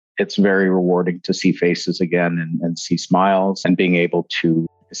it's very rewarding to see faces again and see smiles and being able to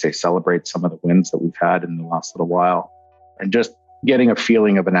celebrate some of the wins that we've had in the last little while, and just getting a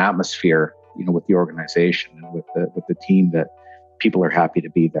feeling of an atmosphere, with the organization and with the team, that people are happy to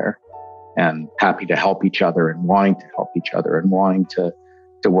be there and happy to help each other and wanting to help each other and wanting to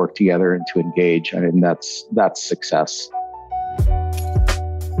work together and to engage. I mean, that's success.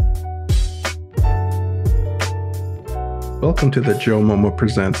 Welcome to the Joe Momo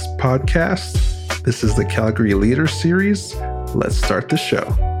Presents podcast. This is the Calgary Leaders Series. Let's start the show.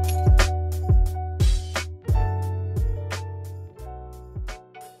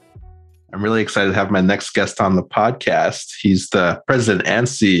 I'm really excited to have my next guest on the podcast. He's the president and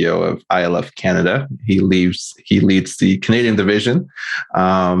CEO of ILF Canada. He leads the Canadian division.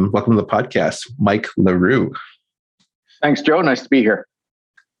 Welcome to the podcast, Mike Leroux. Thanks, Joe. Nice to be here.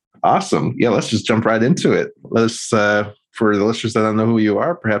 Awesome. Yeah, let's just jump right into it. For the listeners that don't know who you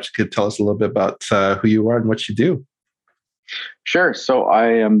are, perhaps you could tell us a little bit about who you are and what you do. Sure. So I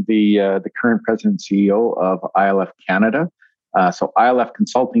am the current president and CEO of ILF Canada. So ILF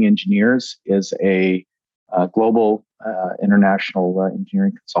Consulting Engineers is a global international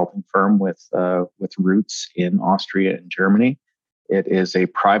engineering consulting firm with roots in Austria and Germany. It is a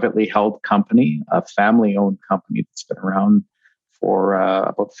privately held company, a family-owned company that's been around for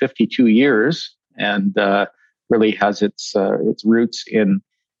about 52 years, and really has its roots in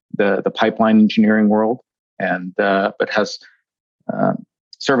the pipeline engineering world, and but has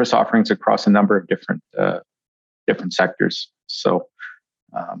service offerings across a number of different sectors. So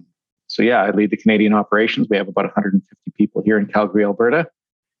yeah, I lead the Canadian operations. We have about 150 people here in Calgary, Alberta,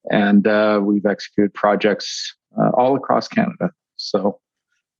 and we've executed projects all across Canada. So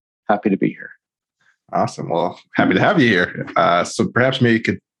happy to be here. Awesome. Well, happy to have you here. So perhaps maybe you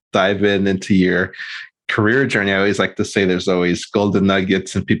could dive into your career journey. I always like to say there's always golden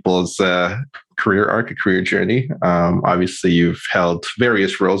nuggets in people's career arc, a career journey. Obviously, you've held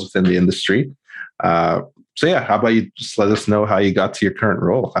various roles within the industry. So yeah, how about you just let us know how you got to your current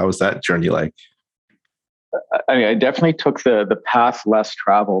role? How was that journey like? I mean, I definitely took the path less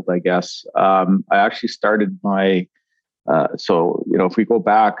traveled, I guess. I actually started my, if we go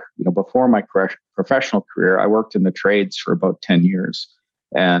back, before my professional career, I worked in the trades for about 10 years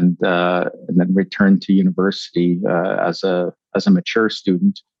and then returned to university as a mature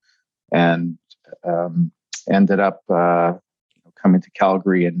student, and ended up coming to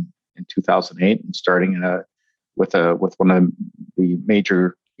Calgary in 2008 and starting with one of the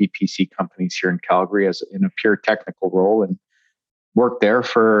major EPC companies here in Calgary in a pure technical role, and worked there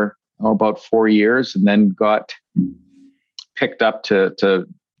for about 4 years, and then got picked up to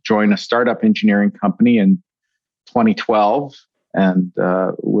join a startup engineering company in 2012, and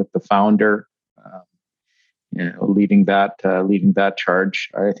with the founder leading that charge.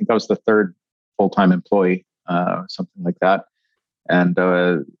 I think I was the third full-time employee, something like that, and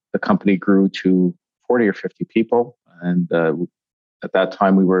the company grew to 40 or 50 people, and at that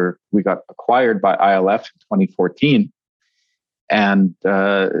time we got acquired by ILF in 2014, and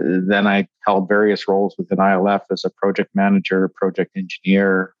then I held various roles within ILF as a project manager, project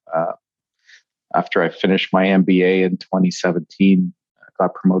engineer. After I finished my MBA in 2017, I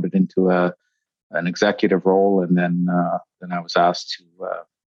got promoted into an executive role, and then I was asked to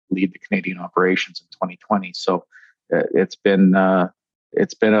lead the Canadian operations in 2020. So it's been a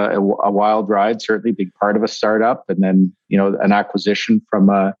wild ride, certainly being part of a startup, and then an acquisition from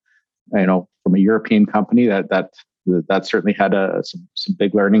a European company that certainly had some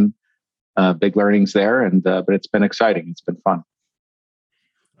big learnings there, and but it's been exciting. It's been fun.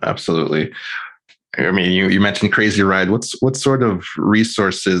 Absolutely. I mean, you mentioned crazy ride. What sort of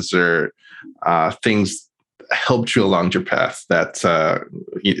resources or things helped you along your path? That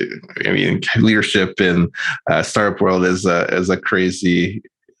leadership in startup world is a crazy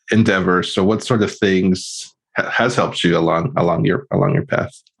endeavor. So, what sort of things has helped you along your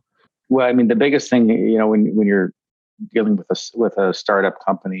path? Well, I mean, the biggest thing, when you're dealing with a startup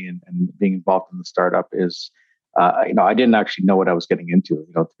company and being involved in the startup is, I didn't actually know what I was getting into,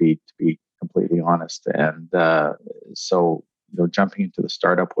 to be completely honest. And so, jumping into the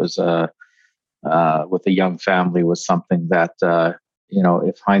startup was with a young family was something that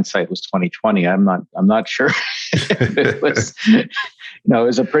if hindsight was 2020, I'm not sure. It was, it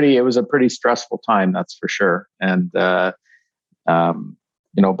was a pretty stressful time, that's for sure. And but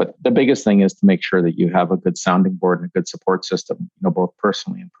the biggest thing is to make sure that you have a good sounding board and a good support system, both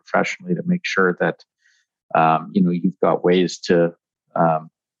personally and professionally, to make sure that you've got ways to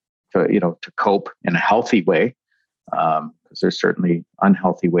cope in a healthy way because there's certainly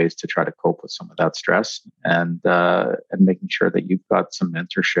unhealthy ways to try to cope with some of that stress, and making sure that you've got some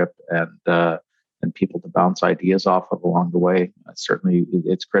mentorship and people to bounce ideas off of along the way. Certainly,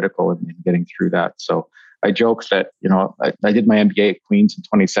 it's critical in getting through that. So I joke that I did my MBA at Queen's in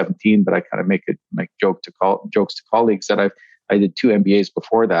 2017, but I kind of make jokes to colleagues that I did two MBAs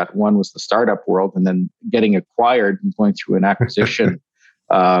before that. One was the startup world, and then getting acquired and going through an acquisition,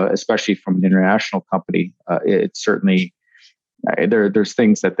 especially from an international company. It's certainly there's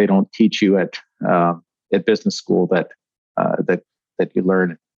things that they don't teach you at business school that you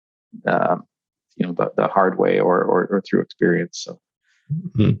learn, the hard way or through experience. So.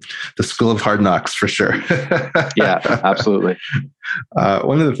 Mm-hmm. The school of hard knocks, for sure. Yeah, absolutely.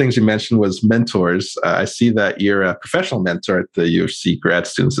 One of the things you mentioned was mentors. I see that you're a professional mentor at the U of C Grad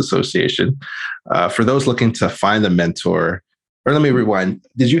Students Association. For those looking to find a mentor, or let me rewind.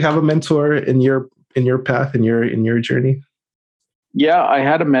 Did you have a mentor in your path, in your journey? Yeah, I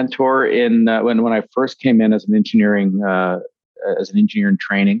had a mentor in when I first came in as an engineer in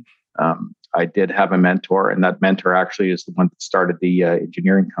training. I did have a mentor, and that mentor actually is the one that started the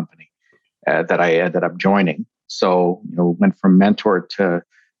engineering company that I ended up joining. So went from mentor to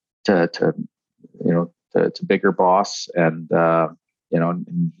bigger boss, and and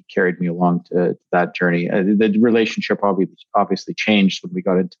he carried me along to that journey. The relationship obviously changed when we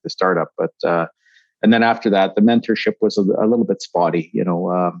got into the startup, but and then after that, the mentorship was a little bit spotty.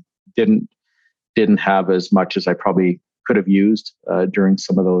 Didn't have as much as I probably could have used during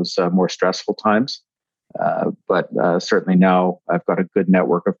some of those more stressful times. But certainly now I've got a good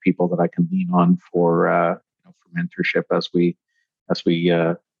network of people that I can lean on for mentorship as we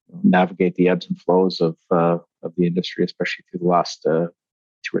navigate the ebbs and flows of the industry, especially through the last 2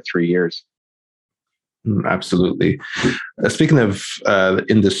 or 3 years. Absolutely. Speaking of the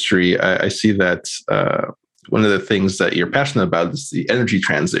industry, I see that one of the things that you're passionate about is the energy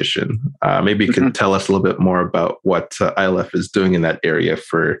transition. Maybe you can tell us a little bit more about what ILF is doing in that area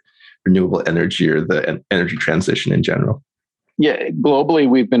for renewable energy or the energy transition in general. Yeah, globally,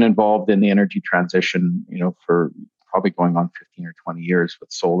 we've been involved in the energy transition, for probably going on 15 or 20 years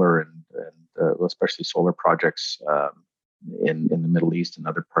with solar and especially solar projects in the Middle East and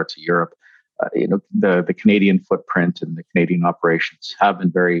other parts of Europe. The Canadian footprint and the Canadian operations have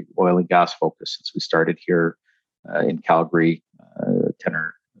been very oil and gas focused since we started here in Calgary 10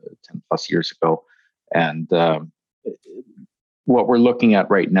 plus years ago. And what we're looking at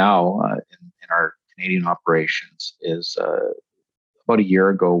right now in our Canadian operations is about a year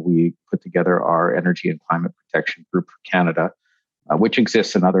ago, we put together our Energy and Climate Protection Group for Canada, which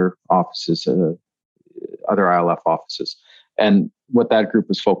exists in other offices, other ILF offices. And what that group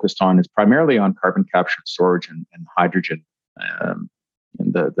is focused on is primarily on carbon capture and storage and hydrogen, and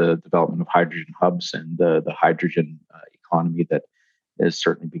the development of hydrogen hubs and the hydrogen economy that is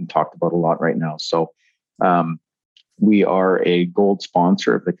certainly being talked about a lot right now. So we are a gold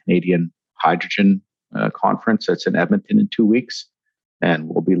sponsor of the Canadian Hydrogen Conference that's in Edmonton in 2 weeks, and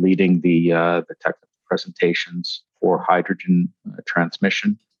we'll be leading the technical presentations for hydrogen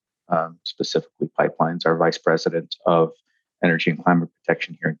transmission, specifically pipelines. Our Vice President of Energy and Climate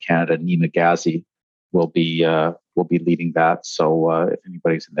Protection here in Canada, Nima Ghazi, will be leading that. So if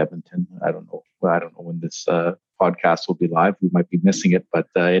anybody's in Edmonton, I don't know when this podcast will be live. We might be missing it, but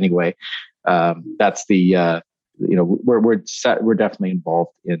anyway, that's the we're definitely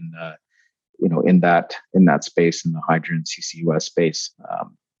involved in in that space, in the hydrogen CCUS space.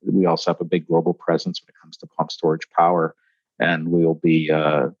 We also have a big global presence when it comes to pump storage power, and we will be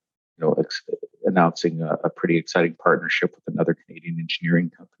announcing a pretty exciting partnership with another Canadian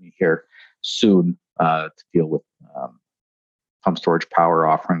engineering company here soon to deal with pump storage power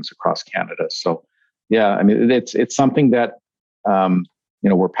offerings across Canada. So, yeah, I mean, it's something that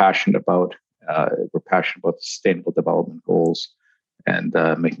we're passionate about. We're passionate about the Sustainable Development Goals and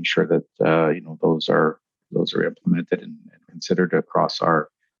making sure that those are implemented and considered across our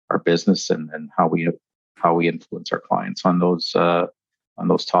business and how we influence our clients on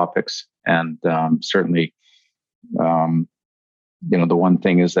those topics. And certainly, the one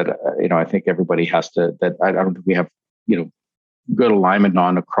thing is that I think everybody has to. That I don't think we have good alignment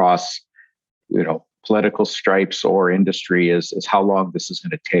on across political stripes or industry is how long this is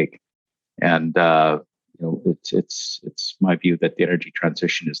going to take. And it's my view that the energy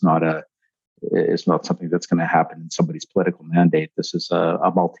transition is not something that's going to happen in somebody's political mandate. This is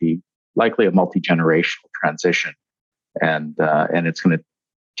likely a multi-generational transition, and it's going to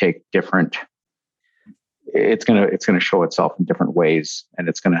take different. It's going to show itself in different ways, and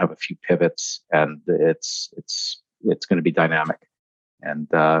it's going to have a few pivots, and it's going to be dynamic, and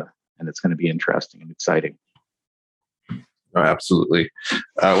it's going to be interesting and exciting. Oh, absolutely.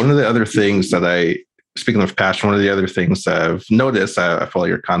 One of the other things speaking of passion, one of the other things I've noticed, I follow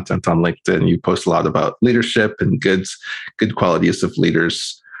your content on LinkedIn. You post a lot about leadership and good qualities of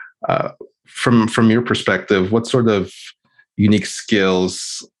leaders. From your perspective, what sort of unique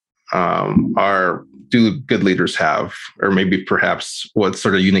skills do good leaders have, or maybe perhaps what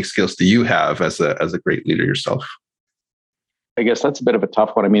sort of unique skills do you have as a great leader yourself? I guess that's a bit of a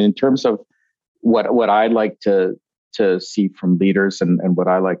tough one. I mean, in terms of what I like to see from leaders, and what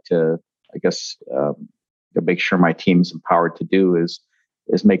I like to, I guess, to make sure my team's empowered to do is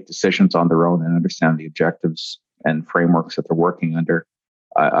make decisions on their own and understand the objectives and frameworks that they're working under.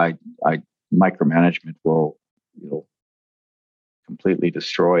 I micromanagement will, completely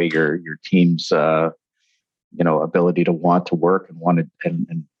destroy your team's ability to want to work and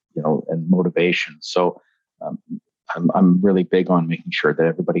and motivation. So I'm really big on making sure that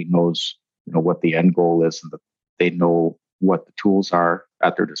everybody knows what the end goal is, and that they know what the tools are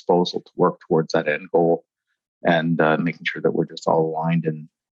at their disposal to work towards that end goal, and making sure that we're just all aligned in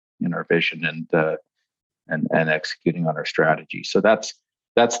our vision and executing on our strategy. So that's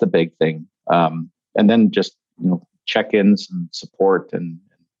the big thing. And then just check-ins and support, and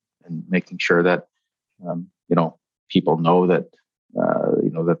making sure that people know that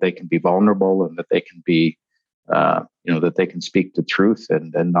that they can be vulnerable, and that they can be that they can speak the truth,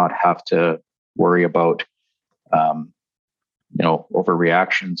 and not have to worry about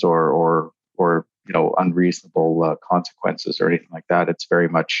overreactions or unreasonable consequences or anything like that. It's very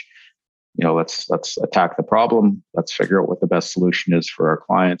much let's attack the problem. Let's figure out what the best solution is for our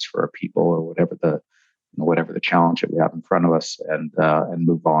clients, for our people, or whatever the challenge that we have in front of us, and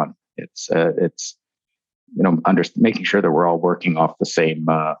move on. It's making sure that we're all working off the same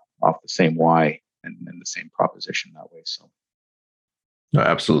why and the same proposition that way. So, no,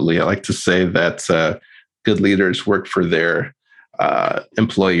 absolutely. I like to say that good leaders work for their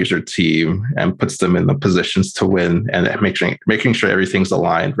employees or team and puts them in the positions to win, and making sure everything's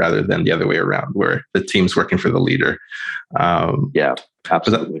aligned rather than the other way around, where the team's working for the leader. Yeah,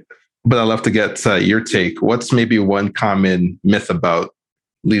 absolutely. But I'd love to get your take. What's maybe one common myth about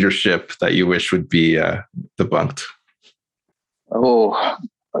leadership that you wish would be debunked? Oh,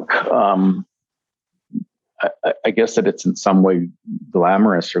 I guess that it's in some way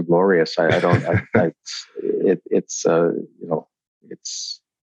glamorous or glorious. I don't.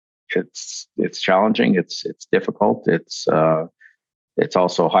 It's challenging. It's difficult. It's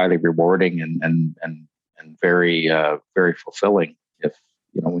also highly rewarding and very very fulfilling. If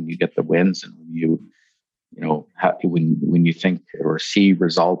when you get the wins, and when you think or see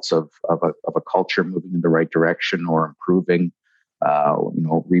results of a culture moving in the right direction or improving,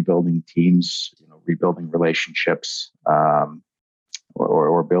 rebuilding teams, rebuilding relationships,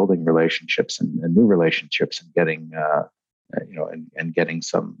 or building relationships and new relationships, and getting and getting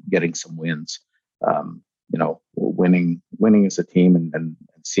some wins. Winning as a team, and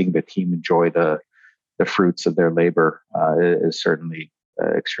seeing the team enjoy the fruits of their labor is certainly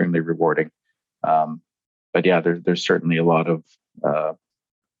extremely rewarding. But yeah, there's certainly a lot of I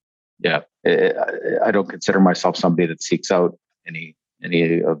don't consider myself somebody that seeks out any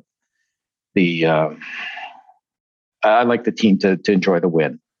of the. I like the team to enjoy the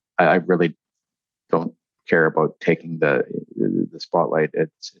win. I really don't care about taking the spotlight.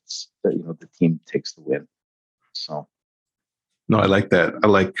 It's the team takes the win. So. No, I like that. I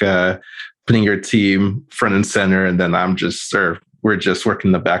like putting your team front and center, and then we're just working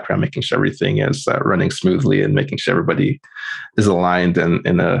in the background, making sure everything is running smoothly, and making sure everybody is aligned and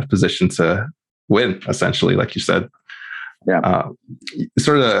in a position to win, essentially, like you said. Yeah.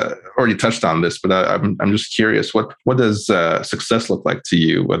 Sort of already touched on this, but I'm just curious, what does success look like to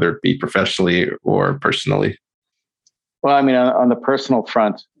you, whether it be professionally or personally? Well, I mean, on the personal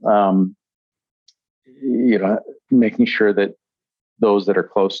front, making sure that those that are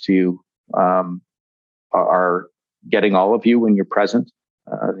close to you are getting all of you when you're present.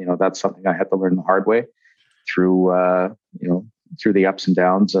 That's something I had to learn the hard way through the ups and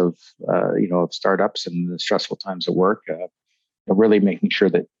downs of startups and the stressful times at work. Really making sure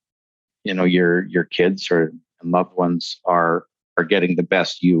that your kids and loved ones are getting the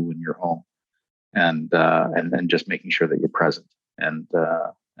best you in your home, and just making sure that you're present and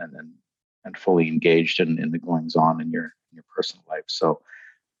fully engaged in the goings on in your personal life. So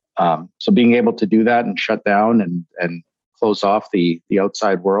being able to do that and shut down and close off the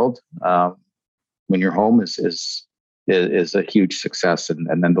outside world when you're home is a huge success, and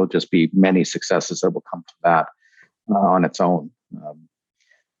then there'll just be many successes that will come from that on its own.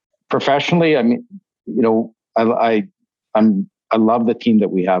 Professionally, I mean, I love the team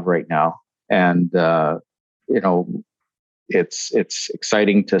that we have right now, and it's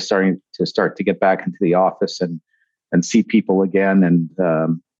exciting to start to get back into the office and see people again. And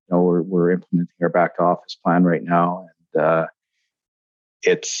we're implementing our back to office plan right now, and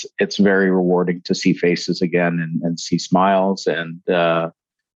it's very rewarding to see faces again and see smiles and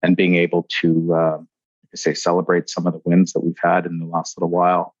being able to like I say, celebrate some of the wins that we've had in the last little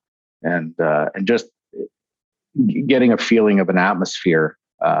while, and just getting a feeling of an atmosphere,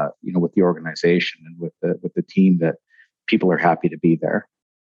 with the organization and with the team, that people are happy to be there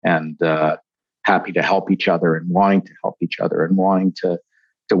and happy to help each other and wanting to help each other and wanting to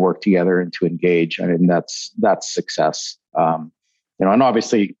work together and to engage. I mean, that's success. And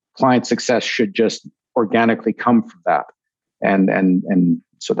obviously client success should just organically come from that. And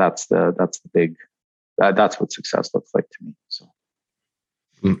so that's the big, that's what success looks like to me. So.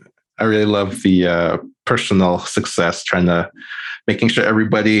 I really love the personal success, making sure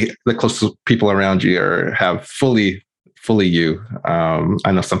everybody, the closest people around you have fully you.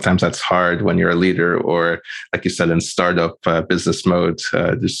 I know sometimes that's hard when you're a leader, or like you said, in startup business mode,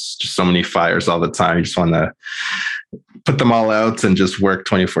 there's just so many fires all the time. You just want to put them all out and just work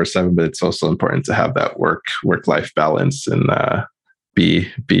 24/7. But it's also important to have that work-life balance and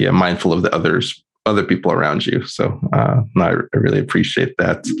be mindful of the other people around you. So I really appreciate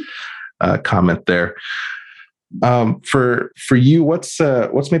that comment there. For you, what's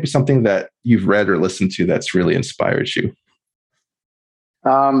maybe something that you've read or listened to that's really inspired you?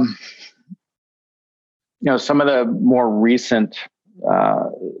 Some of the more recent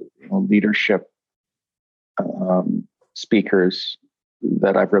leadership speakers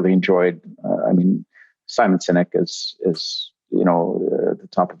that I've really enjoyed. Simon Sinek is at the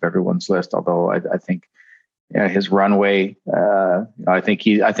top of everyone's list. Although I think his runway, I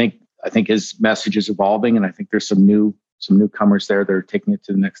think his message is evolving, and I think there's some newcomers there that are taking it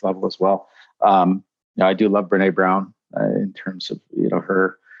to the next level as well. I do love Brene Brown in terms of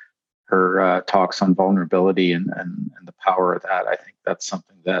her talks on vulnerability and the power of that. I think that's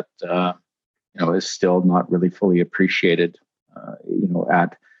something that is still not really fully appreciated.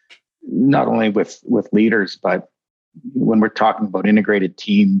 At not only with leaders, but when we're talking about integrated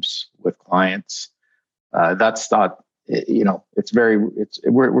teams with clients, that's not.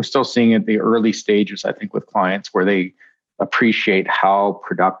 We're still seeing it in the early stages, I think, with clients, where they appreciate how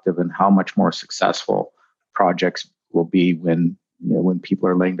productive and how much more successful projects will be when people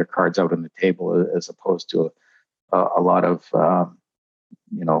are laying their cards out on the table, as opposed to a lot of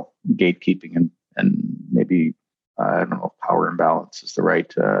gatekeeping and maybe I don't know if power imbalance is the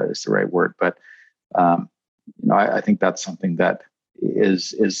right word, but I think that's something that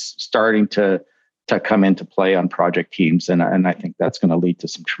is starting to come into play on project teams, and I think that's going to lead to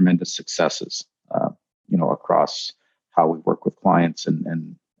some tremendous successes, across how we work with clients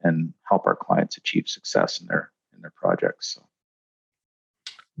and help our clients achieve success in their projects. So.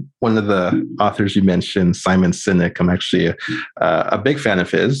 One of the authors you mentioned, Simon Sinek, I'm actually a big fan of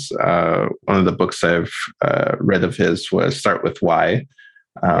his. One of the books I've read of his was Start With Why.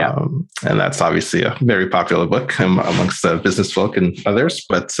 And that's obviously a very popular book amongst business folk and others.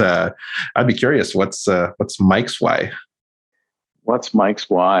 But I'd be curious, what's Mike's why? What's Mike's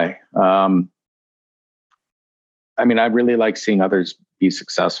why? I really like seeing others be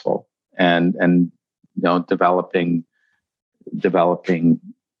successful and developing.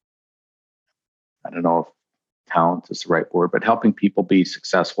 I don't know if talent is the right word, but helping people be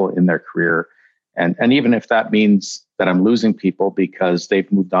successful in their career. And even if that means that I'm losing people because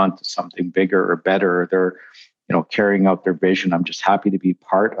they've moved on to something bigger or better, or they're, carrying out their vision, I'm just happy to be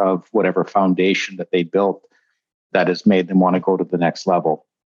part of whatever foundation that they built that has made them want to go to the next level,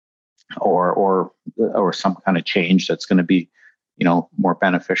 or some kind of change that's going to be, more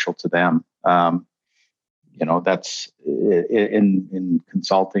beneficial to them. That's in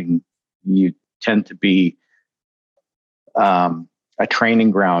consulting, you tend to be a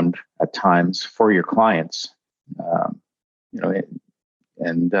training ground at times for your clients,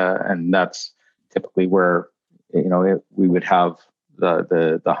 and that's typically where we would have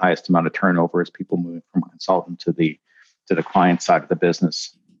the highest amount of turnover, as people moving from consultant to the client side of the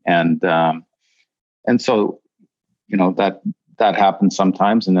business, and so that happens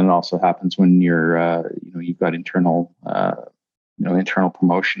sometimes, and then it also happens when you're you've got internal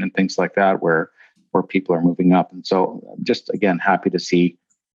promotion and things like that, where people are moving up. And so I'm just, again, happy to see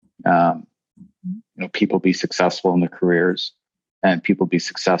people be successful in their careers, and people be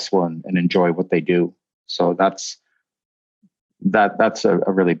successful and enjoy what they do. So that's a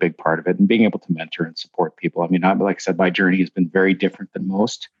really big part of it, and being able to mentor and support people. Like I said, my journey has been very different than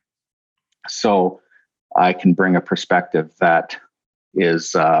most, so I can bring a perspective that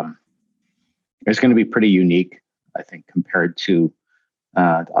is going to be pretty unique. I think, compared to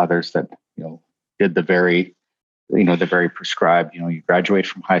others that did the very prescribed. You graduate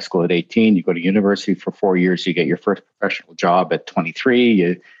from high school at 18, you go to university for 4 years, you get your first professional job at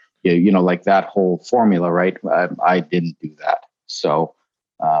 23. Like that whole formula, right? I didn't do that, so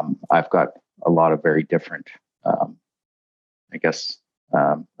I've got a lot of very different, I guess,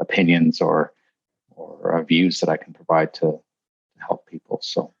 opinions or views that I can provide to help people.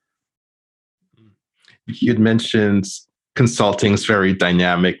 So you'd mentioned consulting is very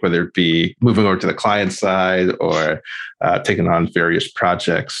dynamic, whether it be moving over to the client side or taking on various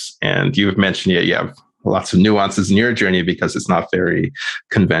projects. And you've mentioned you have lots of nuances in your journey because it's not very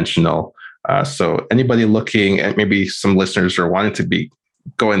conventional. So anybody looking at, maybe some listeners are wanting to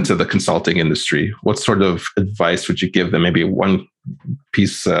go into the consulting industry, what sort of advice would you give them? Maybe one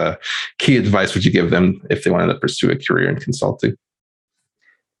piece, key advice would you give them if they wanted to pursue a career in consulting?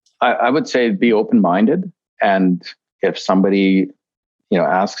 I would say be open-minded. And if somebody,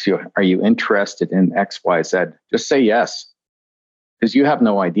 asks you, are you interested in X, Y, Z? Just say yes. Because you have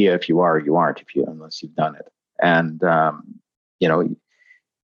no idea if you are or you aren't, unless you've done it. And,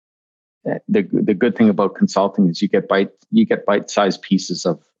 the good thing about consulting is you get bite-sized pieces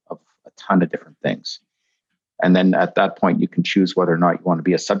of a ton of different things. And then at that point, you can choose whether or not you want to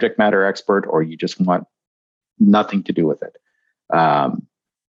be a subject matter expert or you just want nothing to do with it.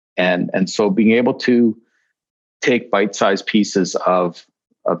 And so being able to take bite-sized pieces of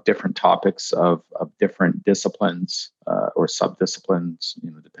different topics of different disciplines or sub-disciplines,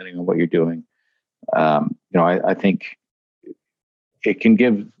 depending on what you're doing, I think it can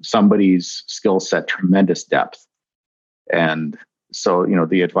give somebody's skill set tremendous depth. And so,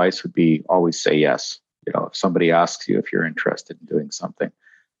 the advice would be always say yes. If somebody asks you if you're interested in doing something,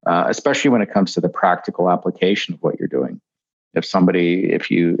 especially when it comes to the practical application of what you're doing.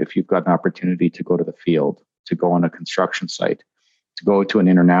 If you've got an opportunity to go to the field, to go on a construction site, to go to an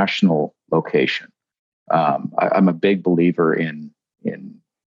international location, I'm a big believer in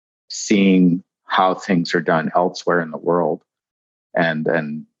seeing how things are done elsewhere in the world.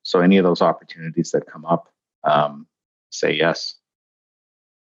 And so any of those opportunities that come up, say yes.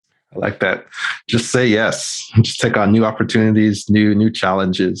 I like that. Just say yes. Just take on new opportunities, new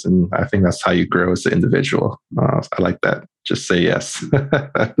challenges, and I think that's how you grow as an individual. I like that. Just say yes.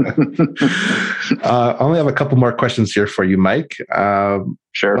 I only have a couple more questions here for you, Mike.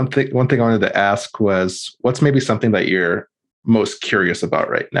 Sure. One thing I wanted to ask was, what's maybe something that you're most curious about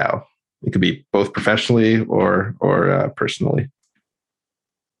right now? It could be both professionally or personally.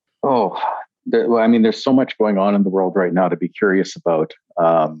 There's so much going on in the world right now to be curious about.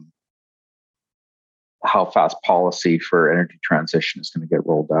 How fast policy for energy transition is going to get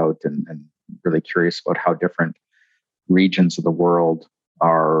rolled out, and really curious about how different regions of the world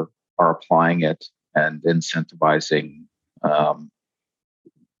are applying it and incentivizing the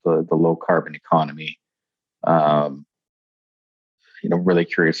low carbon economy. Really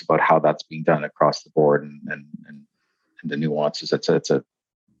curious about how that's being done across the board and the nuances. It's a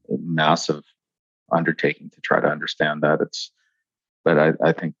massive undertaking to try to understand that. But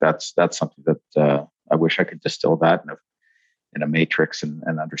I think that's something that I wish I could distill that in a matrix and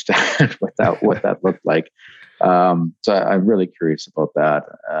understand what that looked like. So I'm really curious about that.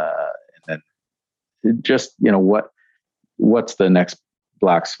 And then just what's the next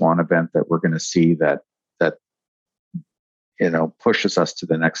black swan event that we're going to see that pushes us to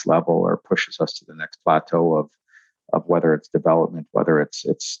the next level or pushes us to the next plateau of whether it's development, whether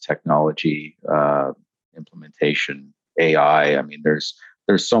it's technology, implementation, AI. I mean, there's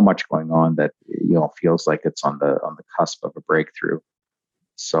so much going on that feels like it's on the cusp of a breakthrough.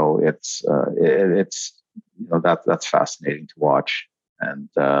 So it's that's fascinating to watch, and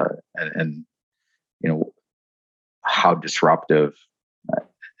how disruptive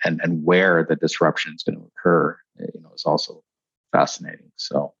and where the disruption is going to occur, is also fascinating.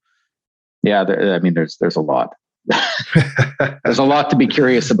 So yeah, there's a lot. There's a lot to be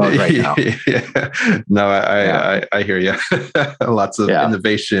curious about right now. Yeah. No, I hear you. Lots of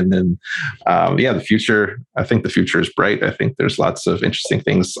innovation and the future. I think the future is bright. I think there's lots of interesting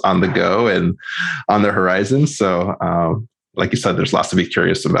things on the go and on the horizon. So, like you said, there's lots to be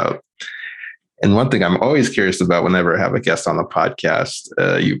curious about. And one thing I'm always curious about whenever I have a guest on the podcast,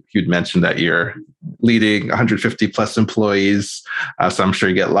 you'd mentioned that you're leading 150 plus employees. So I'm sure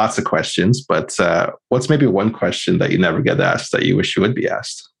you get lots of questions, but what's maybe one question that you never get asked that you wish you would be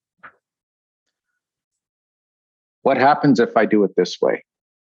asked? What happens if I do it this way?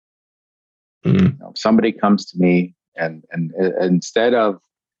 If somebody comes to me and instead of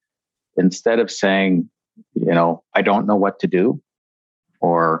saying, I don't know what to do,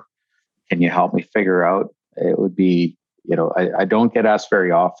 or can you help me figure out it would be, I don't get asked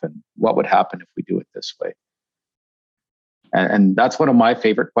very often, what would happen if we do it this way? And that's one of my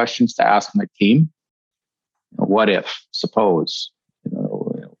favorite questions to ask my team. What if, suppose,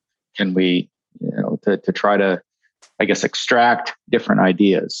 can we, to try to, I guess, extract different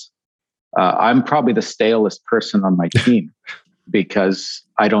ideas. I'm probably the stalest person on my team because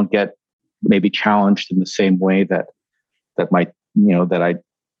I don't get maybe challenged in the same way that I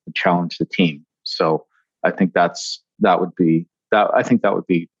challenge the team. So I think that would be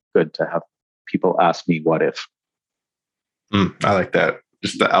good to have people ask me what if. I like that.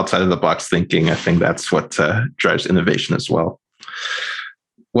 Just the outside of the box thinking. I think that's what drives innovation as well.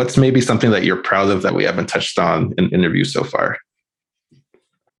 What's maybe something that you're proud of that we haven't touched on in interviews so far?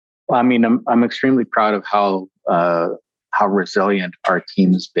 Well, I mean, I'm extremely proud of how resilient our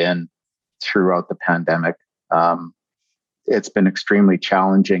team has been throughout the pandemic. It's been extremely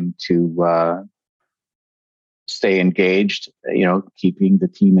challenging to stay engaged, keeping the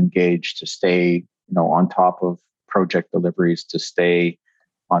team engaged, to stay, on top of project deliveries, to stay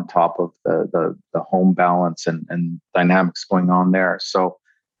on top of the home balance and dynamics going on there. So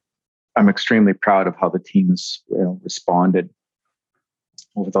I'm extremely proud of how the team has responded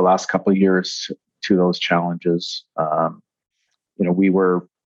over the last couple of years to those challenges. We were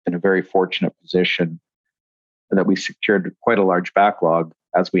in a very fortunate position that we secured quite a large backlog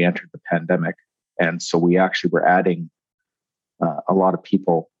as we entered the pandemic. And so we actually were adding a lot of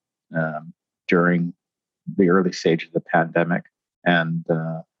people during the early stage of the pandemic. And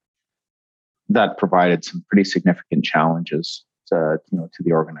that provided some pretty significant challenges to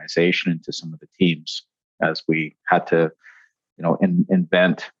the organization and to some of the teams as we had to,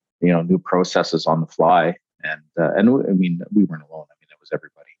 invent, new processes on the fly. And I mean, we weren't alone. I mean, it was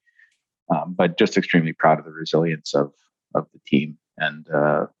everybody. But just extremely proud of the resilience of the team and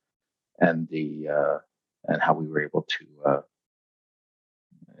how we were able to,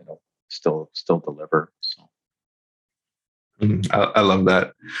 still deliver. So. I love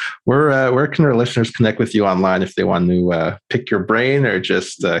that. Where can our listeners connect with you online if they want to pick your brain or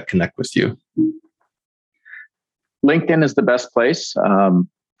just connect with you? LinkedIn is the best place.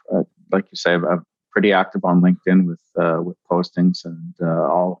 Like you say, I'm pretty active on LinkedIn with postings, and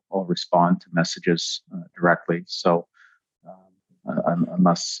I'll respond to messages directly. So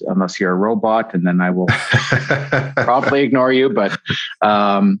unless you're a robot, and then I will probably ignore you.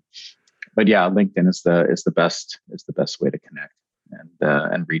 But yeah, LinkedIn is the best way to connect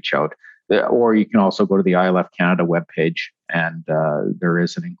and reach out. Or you can also go to the ILF Canada webpage, and there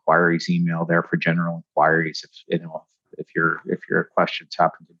is an inquiries email there for general inquiries. If your questions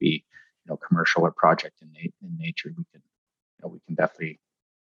happen to be commercial or project in nature, we can definitely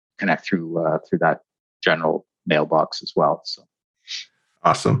connect through that general mailbox as well. So.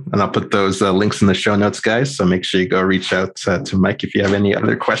 Awesome. And I'll put those links in the show notes, guys. So make sure you go reach out to Mike if you have any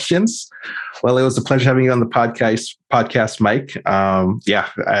other questions. Well, it was a pleasure having you on the podcast, Mike.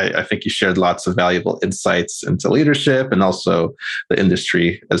 I think you shared lots of valuable insights into leadership and also the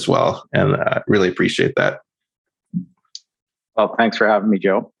industry as well. And really appreciate that. Well, thanks for having me,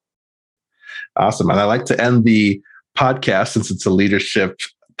 Joe. Awesome. And I like to end the podcast, since it's a leadership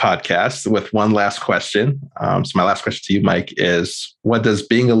podcast, with one last question. So my last question to you, Mike, is what does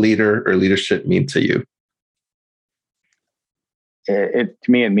being a leader or leadership mean to you? To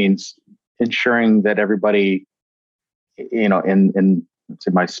me, it means ensuring that everybody, in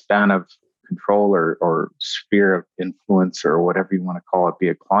my span of control or sphere of influence, or whatever you want to call it, be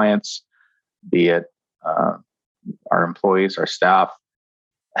it clients, be it our employees, our staff,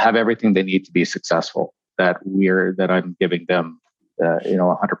 have everything they need to be successful. That I'm giving them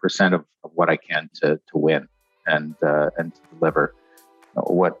 100% of what I can to win and to deliver.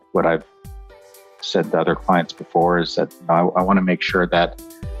 What I've said to other clients before is that I want to make sure that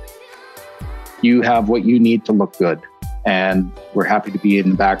you have what you need to look good, and we're happy to be in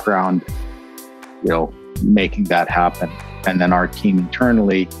the background, making that happen. And then our team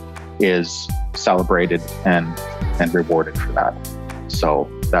internally is celebrated and rewarded for that. So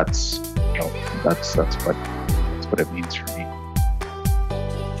that's what it means for me.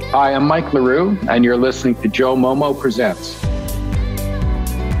 Hi, I'm Mike LaRue, and you're listening to Joe Momo Presents.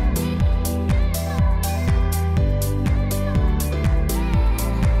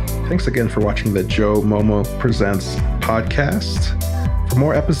 Thanks again for watching the Joe Momo Presents podcast. For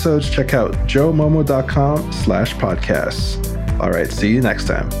more episodes, check out joemomo.com/podcasts. All right, see you next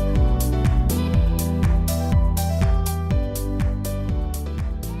time.